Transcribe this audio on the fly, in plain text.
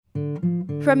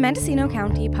From Mendocino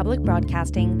County Public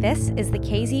Broadcasting, this is the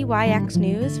KZYX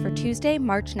News for Tuesday,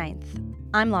 March 9th.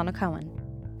 I'm Lana Cohen.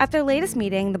 At their latest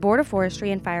meeting, the Board of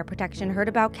Forestry and Fire Protection heard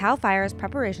about CAL FIRE's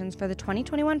preparations for the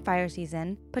 2021 fire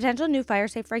season, potential new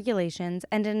fire-safe regulations,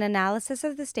 and an analysis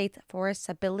of the state's forest's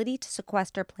ability to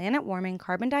sequester planet-warming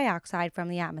carbon dioxide from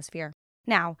the atmosphere.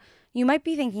 Now, you might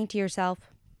be thinking to yourself,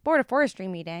 Board of Forestry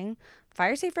meeting,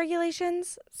 fire-safe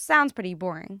regulations? Sounds pretty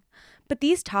boring. But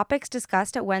these topics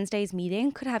discussed at Wednesday's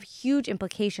meeting could have huge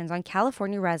implications on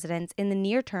California residents in the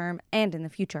near term and in the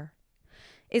future.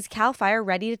 Is CAL FIRE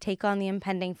ready to take on the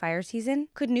impending fire season?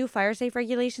 Could new fire-safe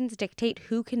regulations dictate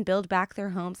who can build back their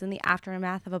homes in the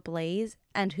aftermath of a blaze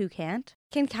and who can't?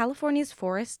 Can California's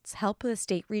forests help the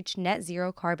state reach net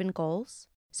zero carbon goals?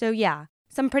 So yeah,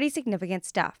 some pretty significant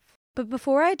stuff. But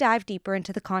before I dive deeper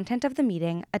into the content of the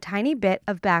meeting, a tiny bit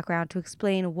of background to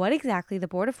explain what exactly the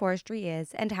Board of Forestry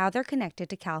is and how they're connected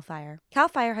to CAL FIRE. CAL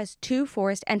FIRE has two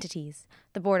forest entities,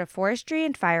 the Board of Forestry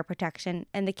and Fire Protection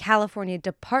and the California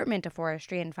Department of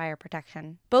Forestry and Fire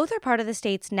Protection. Both are part of the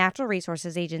state's Natural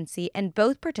Resources Agency and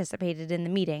both participated in the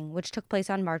meeting, which took place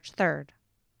on March 3rd.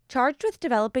 Charged with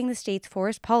developing the state's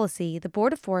forest policy, the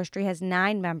Board of Forestry has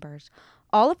 9 members,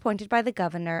 all appointed by the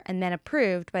governor and then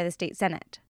approved by the state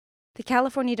Senate. The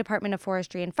California Department of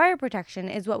Forestry and Fire Protection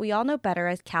is what we all know better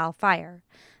as CAL FIRE.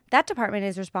 That department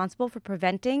is responsible for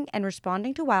preventing and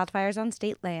responding to wildfires on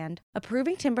state land,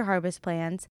 approving timber harvest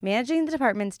plans, managing the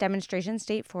department's demonstration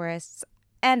state forests,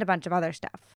 and a bunch of other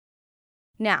stuff.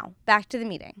 Now, back to the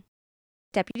meeting.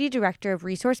 Deputy Director of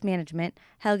Resource Management,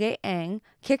 Helge Eng,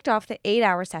 kicked off the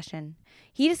 8-hour session.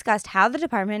 He discussed how the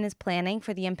department is planning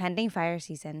for the impending fire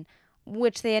season,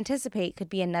 which they anticipate could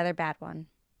be another bad one.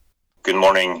 Good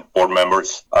morning, board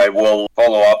members. I will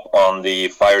follow up on the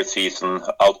fire season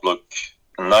outlook.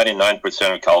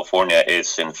 99% of California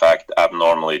is in fact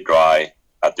abnormally dry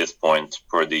at this point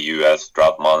per the U.S.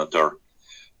 Drought Monitor.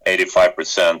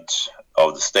 85%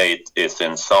 of the state is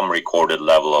in some recorded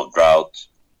level of drought.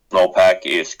 Snowpack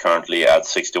is currently at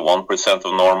 61%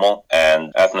 of normal,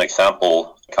 and as an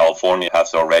example, California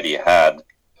has already had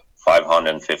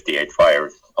 558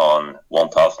 fires on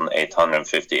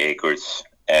 1,850 acres.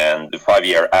 And the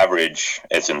 5-year average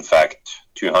is in fact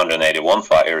 281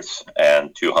 fires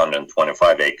and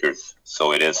 225 acres.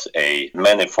 So it is a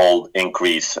manifold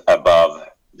increase above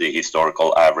the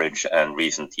historical average and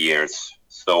recent years.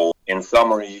 So in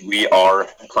summary, we are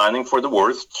planning for the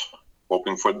worst,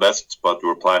 hoping for the best, but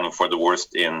we're planning for the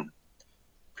worst in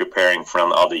preparing for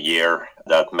another year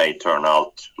that may turn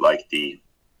out like the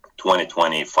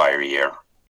 2020 fire year.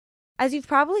 As you've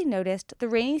probably noticed, the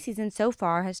rainy season so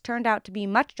far has turned out to be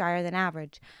much drier than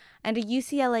average, and a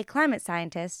UCLA climate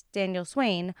scientist, Daniel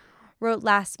Swain, wrote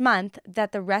last month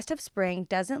that the rest of spring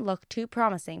doesn't look too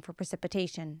promising for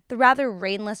precipitation. The rather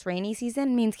rainless rainy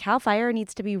season means CAL FIRE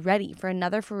needs to be ready for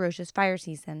another ferocious fire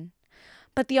season.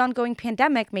 But the ongoing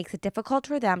pandemic makes it difficult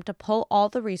for them to pull all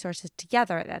the resources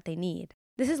together that they need.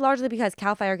 This is largely because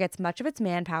CAL FIRE gets much of its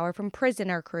manpower from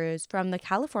prisoner crews from the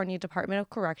California Department of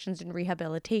Corrections and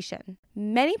Rehabilitation.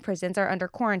 Many prisons are under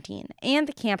quarantine, and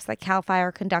the camps that CAL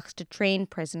FIRE conducts to train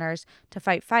prisoners to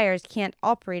fight fires can't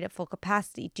operate at full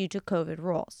capacity due to COVID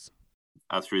rules.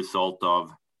 As a result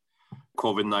of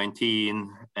COVID-19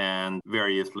 and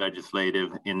various legislative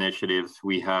initiatives,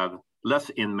 we have less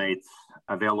inmates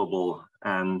available,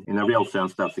 and in a real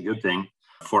sense, that's a good thing.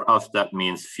 For us, that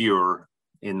means fewer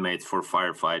inmates for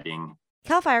firefighting.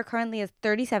 CAL FIRE currently has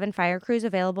 37 fire crews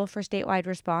available for statewide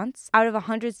response out of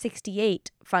 168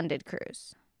 funded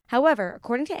crews. However,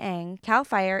 according to Eng, CAL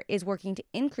FIRE is working to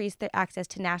increase their access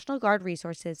to National Guard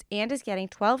resources and is getting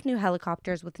 12 new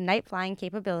helicopters with night flying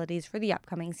capabilities for the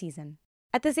upcoming season.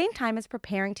 At the same time as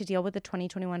preparing to deal with the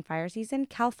 2021 fire season,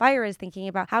 CAL FIRE is thinking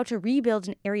about how to rebuild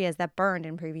in areas that burned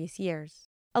in previous years.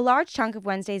 A large chunk of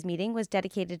Wednesday's meeting was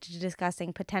dedicated to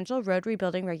discussing potential road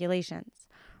rebuilding regulations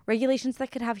that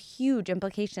could have huge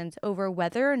implications over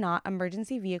whether or not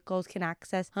emergency vehicles can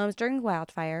access homes during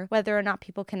wildfire, whether or not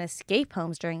people can escape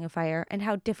homes during a fire, and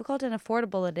how difficult and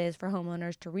affordable it is for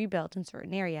homeowners to rebuild in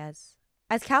certain areas.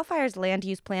 As CAL FIRE's Land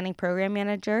Use Planning Program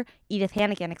Manager, Edith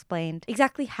Hannigan, explained,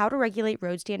 exactly how to regulate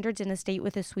road standards in a state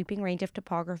with a sweeping range of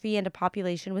topography and a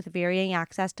population with varying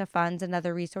access to funds and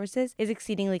other resources is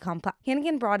exceedingly complex.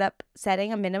 Hannigan brought up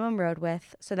setting a minimum road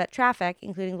width so that traffic,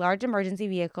 including large emergency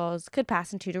vehicles, could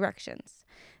pass in 2 directions,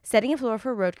 setting a floor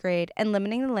for road grade, and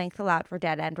limiting the length allowed for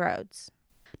dead-end roads.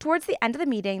 Towards the end of the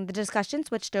meeting, the discussion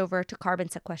switched over to carbon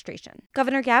sequestration.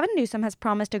 Governor Gavin Newsom has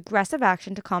promised aggressive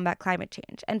action to combat climate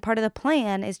change, and part of the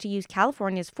plan is to use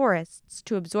California's forests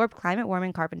to absorb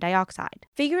climate-warming carbon dioxide.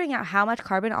 Figuring out how much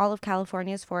carbon all of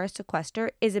California's forests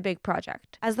sequester is a big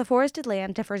project, as the forested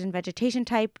land differs in vegetation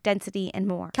type, density, and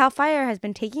more. CAL FIRE has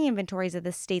been taking inventories of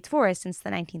the state's forests since the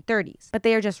 1930s, but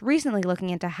they are just recently looking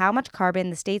into how much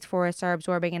carbon the state's forests are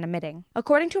absorbing and emitting.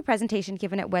 According to a presentation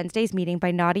given at Wednesday's meeting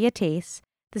by Nadia Tace,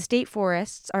 the state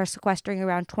forests are sequestering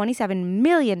around 27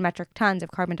 million metric tons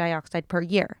of carbon dioxide per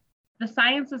year. The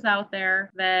science is out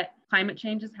there that climate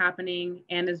change is happening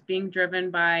and is being driven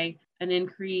by an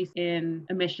increase in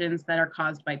emissions that are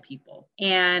caused by people.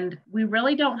 And we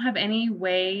really don't have any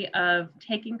way of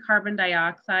taking carbon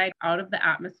dioxide out of the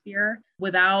atmosphere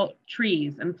without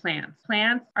trees and plants.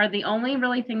 Plants are the only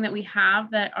really thing that we have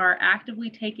that are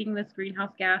actively taking this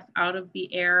greenhouse gas out of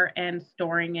the air and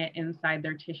storing it inside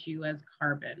their tissue as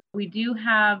carbon. We do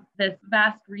have this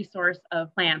vast resource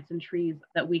of plants and trees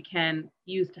that we can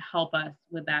use to help us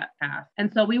with that task.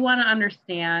 And so we want to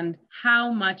understand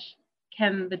how much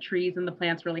can the trees and the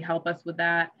plants really help us with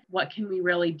that? What can we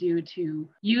really do to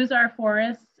use our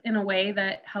forests in a way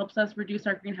that helps us reduce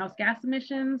our greenhouse gas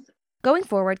emissions? Going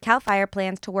forward, CAL FIRE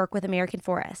plans to work with American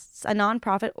Forests, a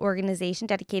nonprofit organization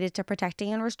dedicated to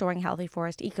protecting and restoring healthy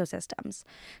forest ecosystems,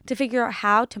 to figure out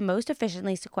how to most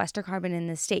efficiently sequester carbon in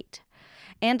the state,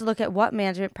 and look at what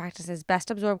management practices best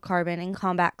absorb carbon and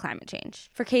combat climate change.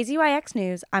 For KZYX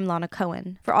News, I'm Lana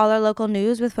Cohen. For all our local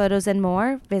news with photos and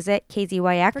more, visit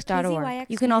kzyx.org.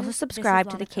 You can also subscribe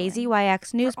to the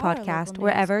KZYX News podcast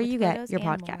wherever you get your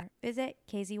podcast. Visit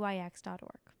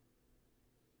kzyx.org.